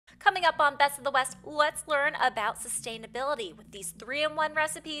Coming up on Best of the West, let's learn about sustainability with these 3-in-1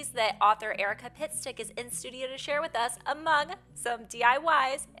 recipes that author Erika Pitstick is in studio to share with us, among some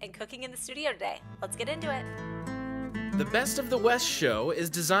DIYs and cooking in the studio today. Let's get into it. The Best of the West show is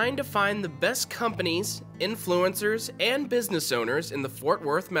designed to find the best companies, influencers, and business owners in the Fort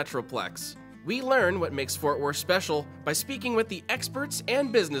Worth Metroplex. We learn what makes Fort Worth special by speaking with the experts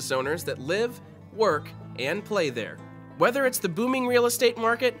and business owners that live, work, and play there. Whether it's the booming real estate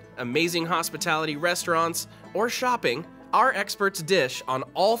market, amazing hospitality restaurants, or shopping, our experts dish on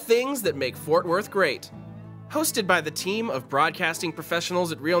all things that make Fort Worth great. Hosted by the team of broadcasting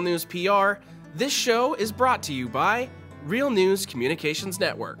professionals at Real News PR, this show is brought to you by Real News Communications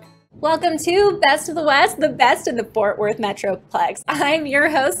Network. Welcome to Best of the West, the best in the Fort Worth Metroplex. I'm your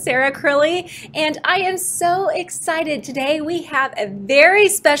host, Sarah Crilley, and I am so excited. Today we have a very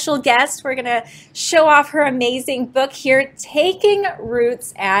special guest. We're going to show off her amazing book here, Taking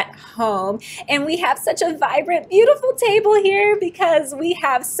Roots at Home. And we have such a vibrant, beautiful table here because we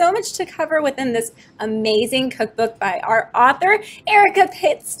have so much to cover within this amazing cookbook by our author, Erika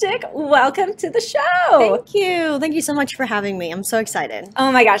Pitstick. Welcome to the show. Thank you. Thank you so much for having me. I'm so excited.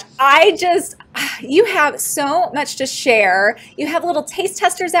 Oh my gosh. You have so much to share. You have little taste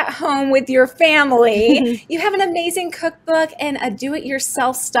testers at home with your family. You have an amazing cookbook and a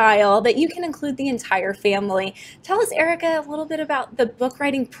do-it-yourself style that you can include the entire family. Tell us, Erika, a little bit about the book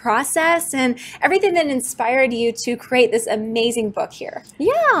writing process and everything that inspired you to create this amazing book here.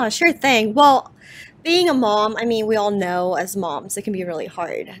 Yeah, sure thing. Well, being a mom, I mean, we all know as moms, it can be really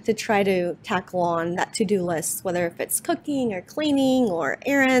hard to try to tackle on that to-do list, whether if it's cooking or cleaning or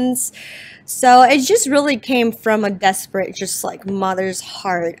errands. So it just really came from a desperate, just like mother's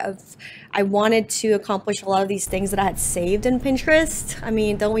heart of, I wanted to accomplish a lot of these things that I had saved in Pinterest. I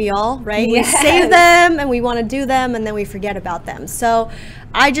mean, don't we all, right? Yes. We save them and we want to do them and then we forget about them. So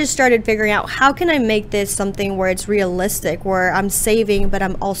I just started figuring out how can I make this something where it's realistic, where I'm saving, but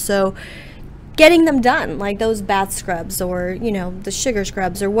I'm also getting them done, like those bath scrubs or, you know, the sugar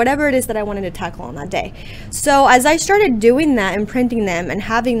scrubs or whatever it is that I wanted to tackle on that day. So as I started doing that and printing them and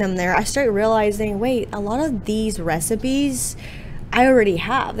having them there, I started realizing, wait, a lot of these recipes I already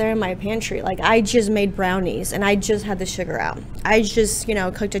have. They're in my pantry. Like, I just made brownies and I just had the sugar out. I just, you know,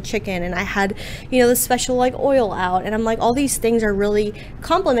 cooked a chicken and I had, you know, the special like oil out. And I'm like, all these things are really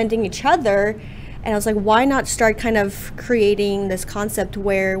complementing each other. And I was like, why not start kind of creating this concept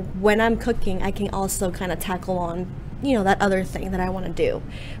where when I'm cooking, I can also kind of tackle on, you know, that other thing that I want to do,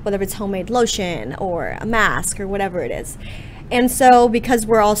 whether it's homemade lotion or a mask or whatever it is. And so because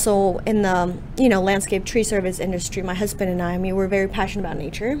we're also in the, you know, landscape tree service industry, my husband and I mean, we're very passionate about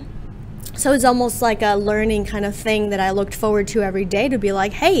nature. So it's almost like a learning kind of thing that I looked forward to every day to be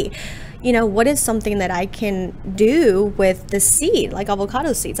like, hey, you know, what is something that I can do with the seed, like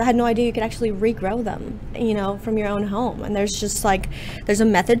avocado seeds? I had no idea you could actually regrow them, you know, from your own home. And there's just like, there's a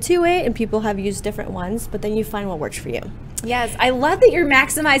method to it and people have used different ones, but then you find what works for you. Yes, I love that you're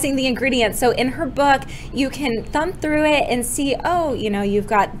maximizing the ingredients. So in her book, you can thumb through it and see, oh, you know, you've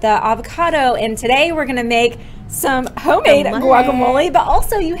got the avocado and today we're going to make some homemade guacamole, but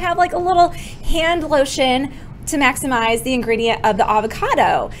also you have like a little hand lotion to maximize the ingredient of the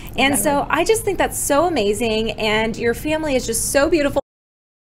avocado. And so I just think that's so amazing, and your family is just so beautiful.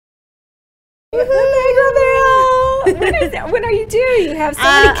 When are you due? You have so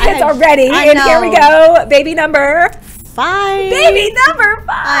many kids already, and here we go, baby number 5. Baby number 5.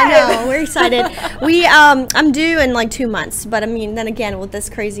 I know, we're excited. I'm due in like 2 months, but I mean, then again, with this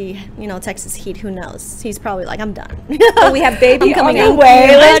crazy, you know, Texas heat, who knows? He's probably like, I'm done. But we have baby coming on the way.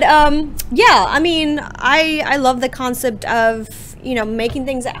 But yeah, I mean, I love the concept of, you know, making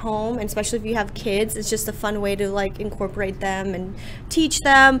things at home, and especially if you have kids, it's just a fun way to like incorporate them and teach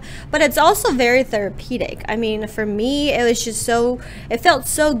them. But it's also very therapeutic. I mean, for me, it was just it felt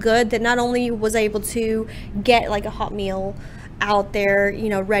so good that not only was I able to get like a hot meal out there, you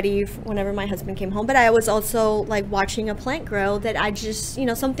know, ready whenever my husband came home, but I was also like watching a plant grow that I just, you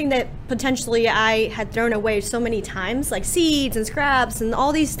know, something that potentially I had thrown away so many times, like seeds and scraps and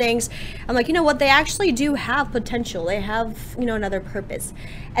all these things. I'm like, you know what, they actually do have potential. They have, you know, another purpose.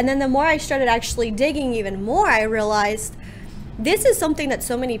 And then the more I started actually digging even more, I realized this is something that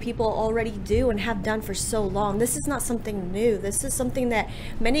so many people already do and have done for so long. This is not something new. This is something that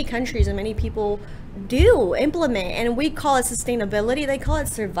many countries and many people do implement, and we call it sustainability. They call it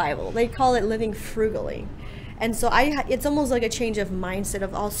survival. They call it living frugally. And so it's almost like a change of mindset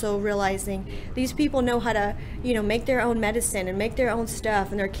of also realizing these people know how to, you know, make their own medicine and make their own stuff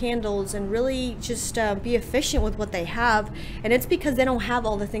and their candles and really just be efficient with what they have. And it's because they don't have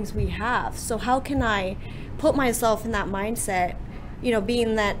all the things we have. So how can I put myself in that mindset you know,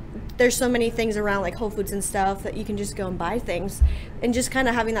 being that there's so many things around like Whole Foods and stuff that you can just go and buy things, and just kind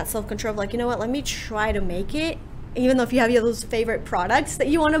of having that self-control of like, you know what, let me try to make it. Even though if you have those favorite products that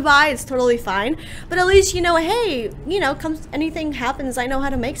you want to buy, it's totally fine. But at least, you know, hey, you know, comes anything happens, I know how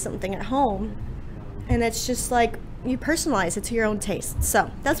to make something at home. And it's just like, you personalize it to your own taste.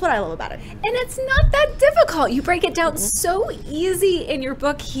 So that's what I love about it. And it's not that difficult. You break it down so easy in your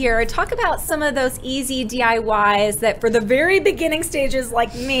book here. Talk about some of those easy DIYs that for the very beginning stages,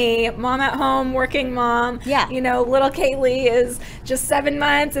 like me, mom at home, working mom. Yeah. You know, little Kaylee is just 7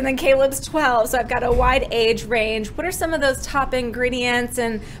 months and then Caleb's 12. So I've got a wide age range. What are some of those top ingredients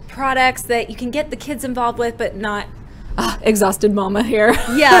and products that you can get the kids involved with, but not exhausted mama here?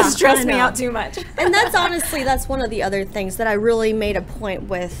 Yeah. Stress me out too much. And that's honestly, that's one of the other things that I really made a point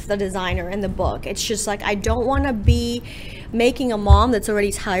with the designer in the book. It's just like, I don't want to be making a mom that's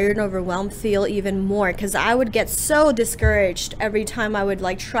already tired and overwhelmed feel even more, because I would get so discouraged every time I would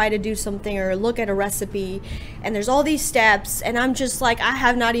like try to do something or look at a recipe and there's all these steps and I'm just like, I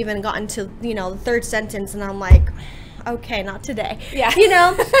have not even gotten to, you know, the third sentence and I'm like, okay, not today. Yeah. You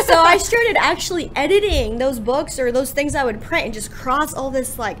know? So I started actually editing those books or those things I would print and just cross all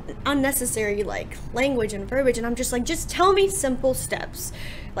this like unnecessary like language and verbiage, and I'm just like, just tell me simple steps.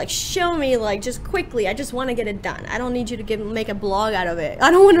 Like, show me, like, just quickly. I just want to get it done. I don't need you to make a blog out of it.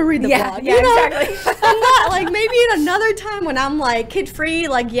 I don't want to read the blog. Yeah, you know? exactly. I'm not, like, maybe in another time when I'm, like, kid-free,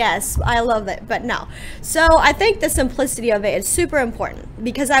 like, yes, I love it, but no. So I think the simplicity of it is super important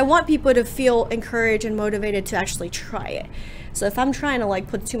because I want people to feel encouraged and motivated to actually try it. So if I'm trying to like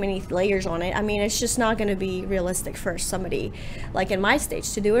put too many layers on it, I mean, it's just not going to be realistic for somebody like in my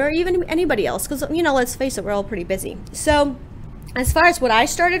stage to do it, or even anybody else, because, you know, let's face it, we're all pretty busy. So as far as what I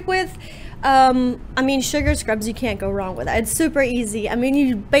started with, I mean, sugar scrubs, you can't go wrong with it. It's super easy. I mean,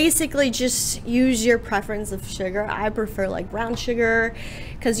 you basically just use your preference of sugar. I prefer like brown sugar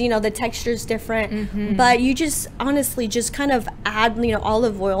because, you know, the texture is different. But you just honestly just kind of add, you know,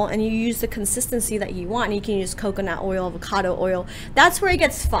 olive oil, and you use the consistency that you want. And you can use coconut oil, avocado oil. That's where it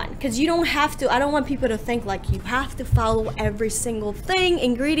gets fun, because you don't have to. I don't want people to think like you have to follow every single thing,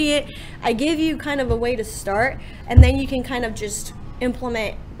 ingredient. I give you kind of a way to start, and then you can kind of just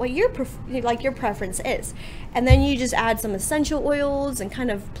implement what your preference is, and then you just add some essential oils and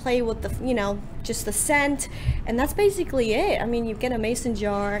kind of play with the, you know, just the scent, and that's basically it. I mean, you get a mason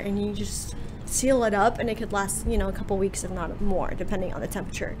jar and you just seal it up, and it could last, you know, a couple weeks if not more, depending on the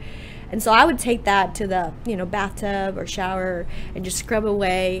temperature. And so I would take that to the, you know, bathtub or shower and just scrub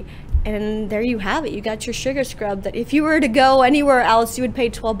away. And there you have it. You got your sugar scrub that if you were to go anywhere else, you would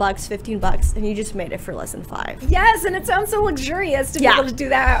pay $12, $15, and you just made it for less than $5. Yes, and it sounds so luxurious to be able to do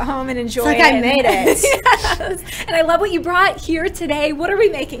that at home and enjoy it's like it. I made it. Yes. And I love what you brought here today. What are we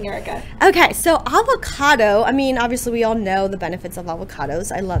making, Erika? Okay, so avocado, I mean, obviously we all know the benefits of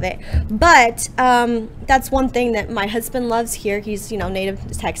avocados. I love it. But that's one thing that my husband loves here. He's, you know, native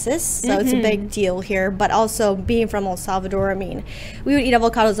to Texas, so it's a big deal here. But also being from El Salvador, I mean, we would eat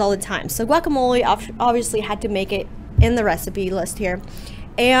avocados all the time. So guacamole obviously had to make it in the recipe list here.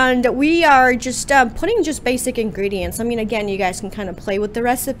 And we are just putting just basic ingredients. I mean, again, you guys can kind of play with the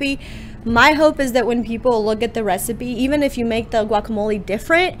recipe. My hope is that when people look at the recipe, even if you make the guacamole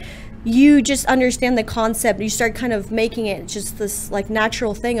different, you just understand the concept. You start kind of making it just this like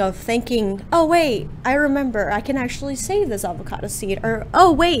natural thing of thinking, oh wait, I remember I can actually save this avocado seed, or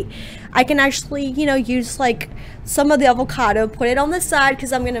oh wait, I can actually, you know, use like some of the avocado, put it on the side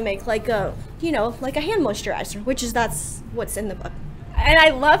because I'm gonna make like a, you know, like a hand moisturizer, which is that's what's in the book. And I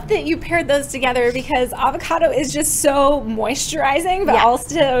love that you paired those together because avocado is just so moisturizing, but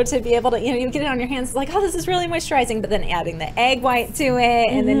also to be able to, you know, you get it on your hands, it's like, oh, this is really moisturizing, but then adding the egg white to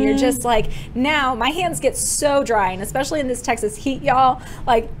it, and then you're just like, now my hands get so dry, and especially in this Texas heat, y'all,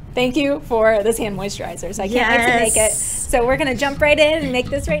 like, thank you for this hand moisturizer. So I can't wait to make it. So we're gonna jump right in and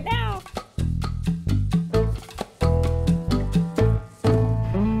make this right now.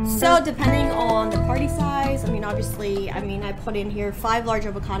 So depending on the party size, I mean, obviously, I mean, I put in here 5 large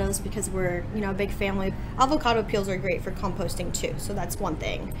avocados because we're, you know, a big family. Avocado peels are great for composting too. So that's one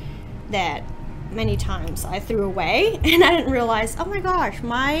thing that many times I threw away and I didn't realize, oh my gosh,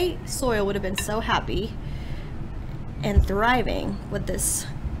 my soil would have been so happy and thriving with this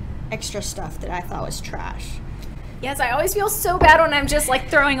extra stuff that I thought was trash. Yes, I always feel so bad when I'm just like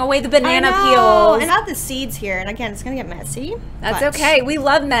throwing away the banana I know. peels. And not the seeds here. And again, it's going to get messy. That's okay. We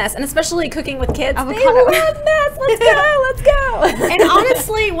love mess. And especially cooking with kids. Avocado. They love mess. Let's go. Let's go. And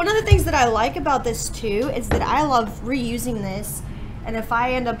honestly, one of the things that I like about this too is that I love reusing this And if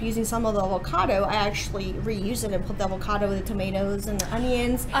I end up using some of the avocado, I actually reuse it and put the avocado with the tomatoes and the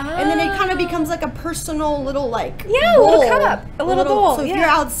onions. And then it kind of becomes like a personal little like a little cup, a little bowl. So if you're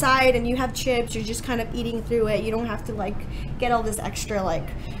outside and you have chips, you're just kind of eating through it. You don't have to like get all this extra like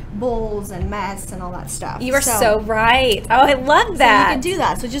bowls and mess and all that stuff. You are so right. Oh, I love that. So you can do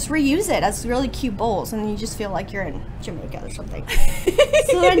that. So just reuse it as really cute bowls, and you just feel like you're in Jamaica or something.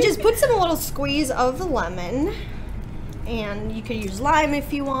 So then just put some little squeeze of the lemon. And you could use lime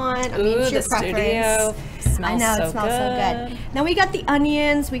if you want. I mean, it's your preference. Smells I know, so it smells so good. Now we got the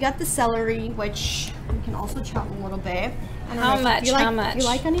onions, we got the celery, which we can also chop a little bit. I don't How know much? How much? You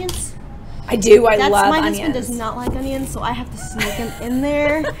like onions? I do. I love my onions. husband does not like onions, so I have to sneak them in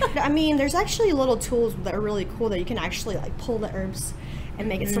there. I mean, there's actually little tools that are really cool that you can actually like pull the herbs and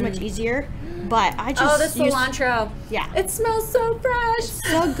make it so much easier. But I just the cilantro. Yeah. It smells so fresh. It's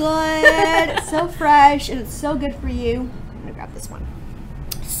so good. It's so fresh, and it's so good for you. I'm gonna grab this one.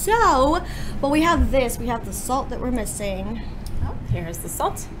 So, but we have this. We have the salt that we're missing. Oh, here's the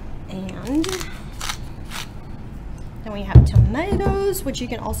salt. And then we have tomatoes, which you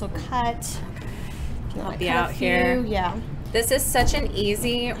can also cut. Help you out here. Yeah. This is such an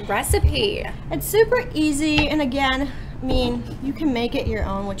easy recipe. It's super easy, and again, I mean, you can make it your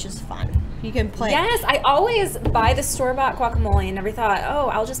own, which is fun. You can play. Yes, I always buy the store-bought guacamole and never thought, oh,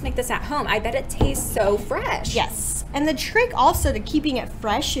 I'll just make this at home. I bet it tastes so fresh. Yes. And the trick also to keeping it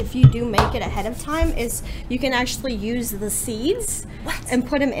fresh, if you do make it ahead of time, is you can actually use the seeds and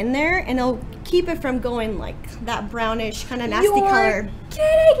put them in there, and it'll keep it from going like that brownish kind of nasty color.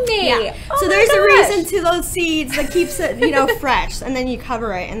 Kidding me. Yeah. Oh so my there's a gosh. reason to those seeds that keeps it, you know, fresh, and then you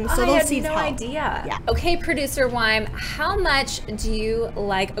cover it, and so I those had seeds no help. idea. Yeah. Okay, producer Wyme, how much do you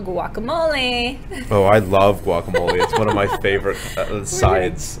like a guacamole? Oh, I love guacamole. It's one of my favorite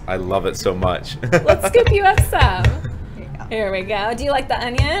sides. I love it so much. Let's scoop you up some. There you go. Here we go. Do you like the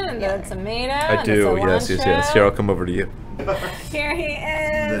onion and the tomato? I do. Yes, yes, yes. Here, I'll come over to you. Here he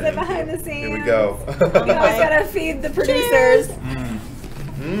is behind the scenes. Here we go. We always gotta feed the producers.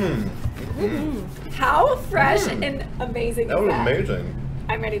 How fresh and amazing That is was that? amazing.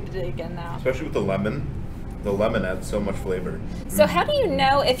 I'm ready to dig in now. Especially with the lemon. The lemon adds so much flavor. So how do you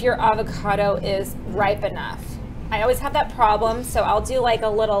know if your avocado is ripe enough? I always have that problem, so I'll do like a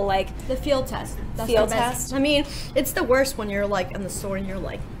little like The field test. That's Field the best. test? I mean, it's the worst when you're like in the store and you're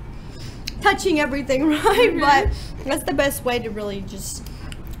like touching everything, right? But that's the best way to really just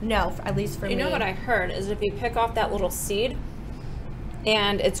know, at least for me. You know what I heard is if you pick off that little seed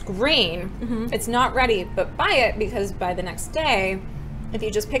and it's green, it's not ready, but buy it because by the next day, if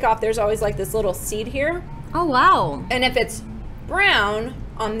you just pick off, there's always like this little seed here. Oh, wow. And if it's brown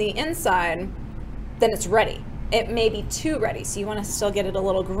on the inside, then it's ready. It may be too ready, so you want to still get it a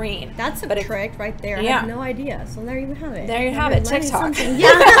little green. That's a trick right there. I Yeah. have no idea. So there you have it. There you have it, Learning TikTok. something.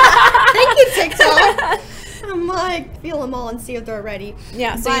 Yeah. Thank you, TikTok. I'm like, feel them all and see if they're ready.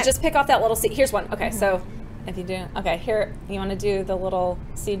 Yeah, so you But- just pick off that little seed. Here's one. Okay, so if you do, okay, here, you want to do the little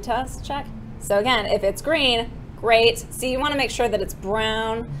seed test check? So again, if it's green, great. So you want to make sure that it's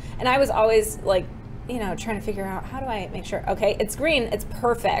brown. And I was always like, you know, trying to figure out how do I make sure, okay, it's green, it's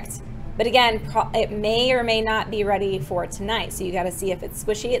perfect. But again, it may or may not be ready for tonight. So you got to see if it's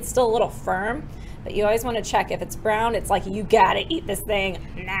squishy. It's still a little firm, but you always want to check if it's brown. It's like, you got to eat this thing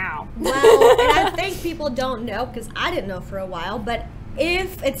now. Well, and I think people don't know, because I didn't know for a while, but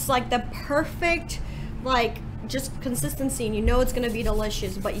if it's like the perfect, like, just consistency and you know it's going to be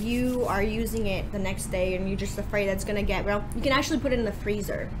delicious, but you are using it the next day and you're just afraid that it's going to get brown, you can actually put it in the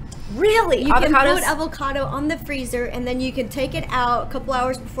freezer. Really? You can Avocados? put avocado on the freezer, and then you can take it out a couple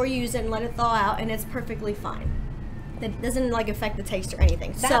hours before you use it and let it thaw out, and it's perfectly fine. It doesn't like affect the taste or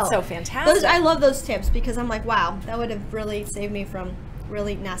anything. That's so fantastic. I love those tips because I'm like, wow, that would have really saved me from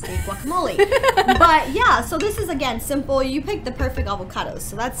really nasty guacamole. But yeah, so this is again simple. You pick the perfect avocados,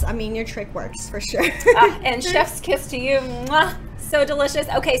 so that's, I mean, your trick works for sure. And chef's kiss to you. Mwah. So delicious.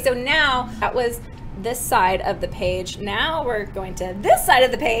 Okay, so now that was this side of the page. Now we're going to this side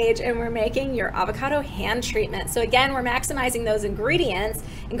of the page and we're making your avocado hand treatment. So again, we're maximizing those ingredients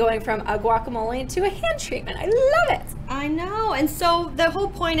and going from a guacamole to a hand treatment. I love it. I know. And so the whole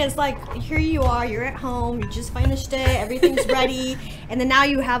point is like, here you are, you're at home, you just finished it, everything's ready, and then now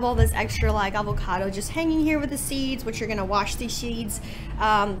you have all this extra like avocado just hanging here with the seeds, which you're gonna wash these seeds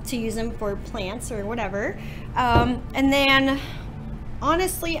to use them for plants or whatever. And then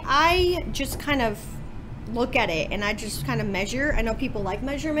honestly, I just kind of look at it and I just kind of measure. I know people like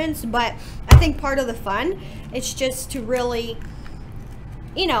measurements, but I think part of the fun is just to really,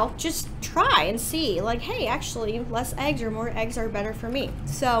 you know, just try and see like, hey, actually less eggs or more eggs are better for me.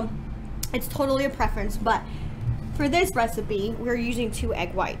 So it's totally a preference, but for this recipe, we're using 2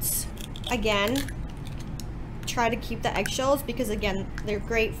 egg whites. Again, try to keep the eggshells because again, they're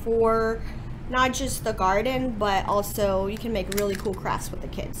great for not just the garden, but also you can make really cool crafts with the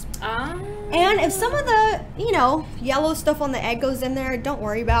kids. And if some of the, you know, yellow stuff on the egg goes in there, don't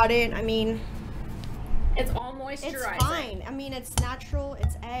worry about it. I mean, it's all moisturizing. It's fine. I mean, it's natural.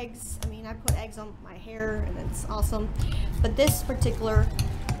 It's eggs. I mean, I put eggs on my hair and it's awesome. But this particular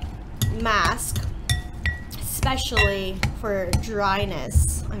mask, especially for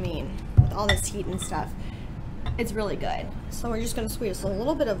dryness, I mean, with all this heat and stuff, it's really good. So we're just going to squeeze a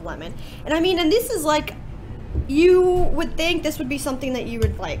little bit of lemon. And I mean, and this is like, you would think this would be something that you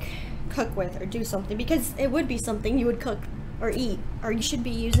would like cook with or do something, because it would be something you would cook or eat, or you should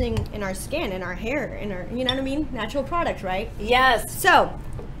be using in our skin, in our hair, in our, you know what I mean? Natural products, right? Yes. So,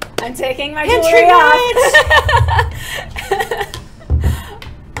 I'm taking my jewelry off.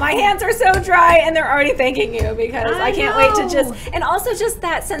 My hands are so dry and they're already thanking you because I can't wait to just, and also just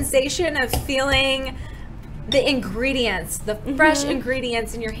that sensation of feeling the ingredients, the fresh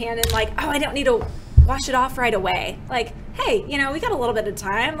ingredients in your hand, and like, oh, I don't need to wash it off right away. Like, hey, you know, we got a little bit of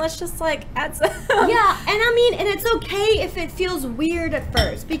time. Let's just like add some. Yeah, and I mean, and it's okay if it feels weird at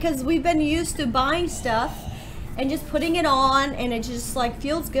first because we've been used to buying stuff and just putting it on and it just like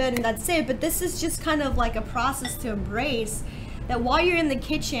feels good and that's it. But this is just kind of like a process to embrace, that while you're in the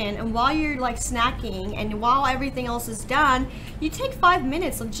kitchen and while you're like snacking and while everything else is done, you take 5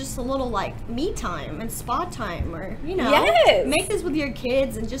 minutes of just a little like me time and spa time, or, you know, make this with your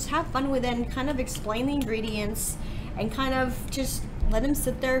kids and just have fun with it and kind of explain the ingredients and kind of just let them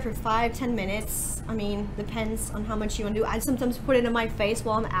sit there for 5-10 minutes. I mean, depends on how much you want to do. I sometimes put it in my face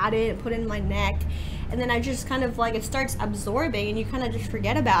while I'm at it and put it in my neck, and then I just kind of like, it starts absorbing and you kind of just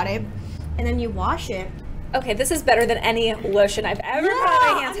forget about it, and then you wash it. Okay, this is better than any lotion I've ever put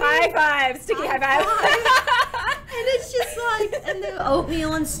on my hands. High five, sticky high five. And it's just like, and the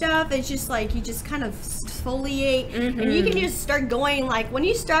oatmeal and stuff, it's just like, you just kind of exfoliate, and you can just start going, like, when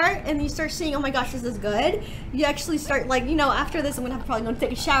you start and you start seeing, oh my gosh, this is good, you actually start, like, you know, after this, I'm gonna have to probably go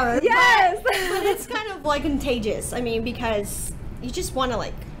take a shower. Yes! But it's kind of, like, contagious. I mean, because you just want to,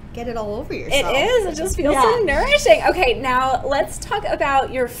 like, get it all over yourself. It is. It just feels so nourishing. Okay, now let's talk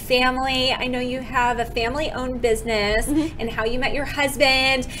about your family. I know you have a family-owned business and how you met your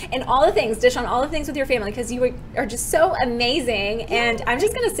husband and all the things, dish on all the things with your family, because you are just so amazing. And I'm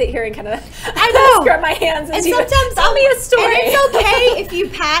just going to sit here and kind of scrub my hands and sometimes tell me a story. And it's okay if you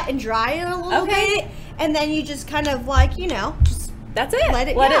pat and dry it a little bit, and then you just kind of like, you know, just that's it. Let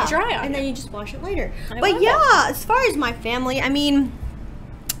it dry on and then you just wash it later. But yeah, as far as my family, I mean,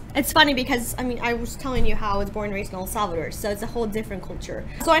 it's funny because, I mean, I was telling you how I was born and raised in El Salvador, so it's a whole different culture.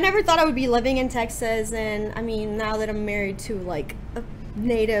 So I never thought I would be living in Texas, and I mean, now that I'm married to like a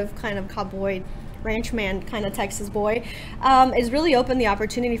native kind of cowboy ranchman kind of Texas boy, it's really opened the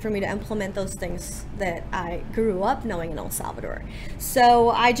opportunity for me to implement those things that I grew up knowing in El Salvador. So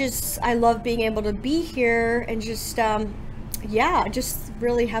I love being able to be here and just, yeah, just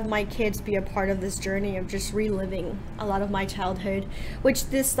really have my kids be a part of this journey of just reliving a lot of my childhood, which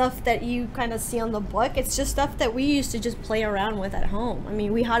this stuff that you kind of see on the book, it's just stuff that we used to just play around with at home. I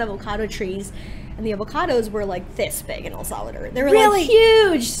mean, we had avocado trees, and the avocados were like this big in El Salvador. They were like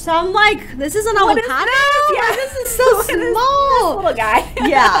huge. So I'm like, this is an avocado? Yeah, this is so small. This little guy.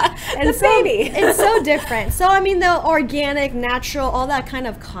 Yeah. And the baby. It's so different. So, I mean, the organic, natural, all that kind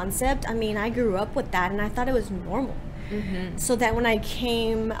of concept, I mean, I grew up with that, and I thought it was normal. So that when I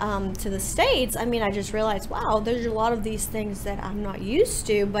came to the States, I mean, I just realized, wow, there's a lot of these things that I'm not used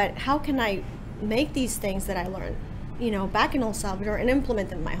to, but how can I make these things that I learned, you know, back in El Salvador and implement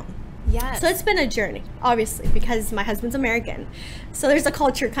them in my home? Yes. So it's been a journey, obviously, because my husband's American. So there's a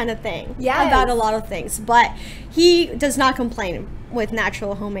culture kind of thing about a lot of things, but he does not complain with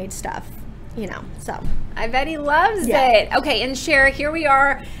natural homemade stuff, you know, so. I bet he loves it. Okay, and Cher, here we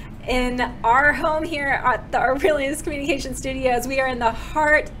are in our home here at the Aurelius Communication Studios. We are in the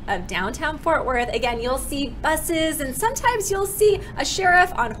heart of downtown Fort Worth. Again, you'll see buses and sometimes you'll see a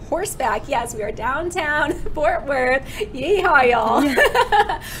sheriff on horseback. Yes, we are downtown Fort Worth. Yeehaw, y'all.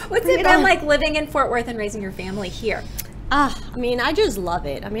 What's it been like living in Fort Worth and raising your family here? I mean, I just love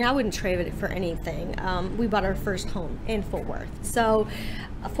it. I mean, I wouldn't trade it for anything. We bought our first home in Fort Worth. So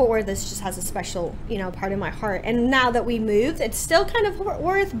Fort Worth just has a special, you know, part of my heart. And now that we moved, it's still kind of Fort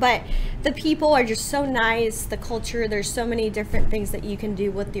Worth, but the people are just so nice. The culture, there's so many different things that you can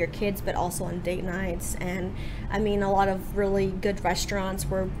do with your kids, but also on date nights. And I mean, a lot of really good restaurants.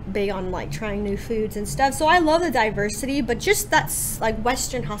 We're big on like trying new foods and stuff. So I love the diversity, but just that's like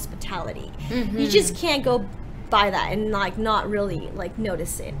Western hospitality. You just can't go by that and like not really like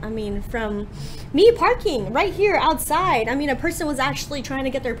notice it. I mean, from me parking right here outside, I mean, a person was actually trying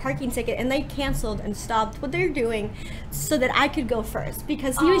to get their parking ticket and they canceled and stopped what they're doing so that I could go first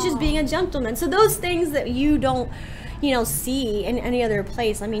because he was just being a gentleman. So those things that you don't, you know, see in any other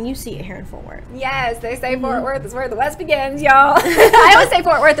place, I mean, you see it here in Fort Worth. Yes, they say Fort Worth is where the West begins, y'all. I always say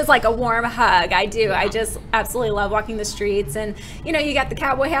Fort Worth is like a warm hug. I do. I just absolutely love walking the streets. And, you know, you got the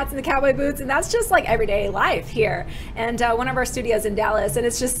cowboy hats and the cowboy boots, and that's just like everyday life here. And one of our studios in Dallas, and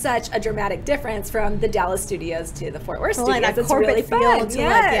it's just such a dramatic difference from the Dallas studios to the Fort Worth studios. Like it's really fun.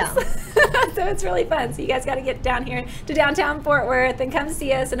 Yes. Like, so it's really fun. So you guys got to get down here to downtown Fort Worth and come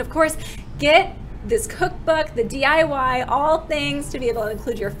see us. And, of course, get this cookbook, the DIY, all things to be able to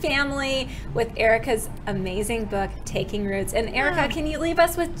include your family with Erika's amazing book, Taking Roots. And Erika, can you leave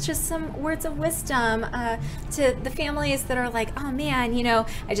us with just some words of wisdom to the families that are like, oh man, you know,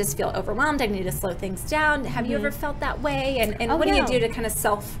 I just feel overwhelmed, I need to slow things down. Have you ever felt that way? And what do you do to kind of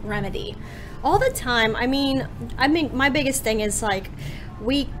self-remedy? All the time. I mean, my biggest thing is like,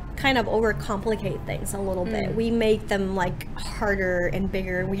 we kind of overcomplicate things a little bit. We make them like harder and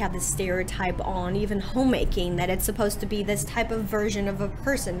bigger. We have this stereotype on even homemaking that it's supposed to be this type of version of a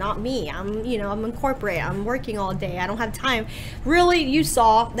person, not me. I'm in corporate, I'm working all day, I don't have time. Really, you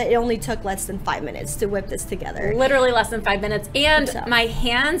saw that it only took less than 5 minutes to whip this together. Literally less than 5 minutes. And my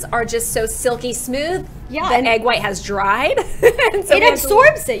hands are just so silky smooth. Yeah, the egg white has dried. So it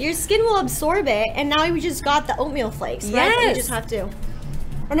absorbs it. Your skin will absorb it. And now we just got the oatmeal flakes, right? Yes. You just have to.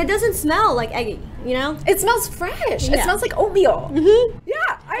 And it doesn't smell like eggy, you know? It smells fresh. Yeah. It smells like oatmeal. Yeah.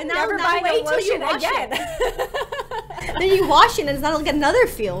 I'm never buying a lotion again. Then you wash it and it's not like another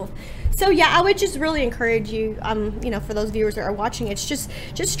feel. So yeah, I would just really encourage you, you know, for those viewers that are watching, it's just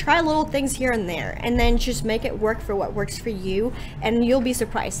try little things here and there, and then just make it work for what works for you, and you'll be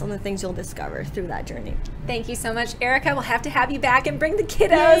surprised on the things you'll discover through that journey. Thank you so much, Erika. We'll have to have you back and bring the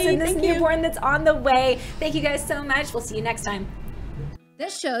kiddos and this newborn that's on the way. Thank you guys so much. We'll see you next time.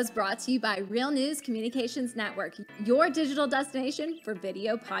 This show is brought to you by Real News Communications Network, your digital destination for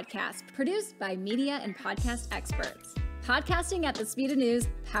video podcasts, produced by media and podcast experts. Podcasting at the speed of news,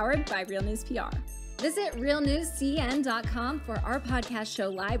 powered by Real News PR. Visit realnewscn.com for our podcast show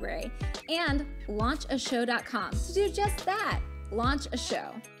library and launchashow.com to do just that, launch a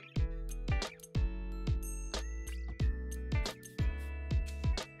show.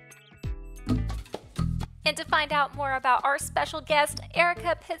 And to find out more about our special guest,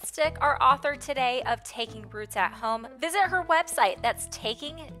 Erika Pitstick, our author today of Taking Roots at Home, visit her website. That's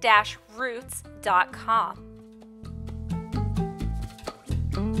taking-roots.com.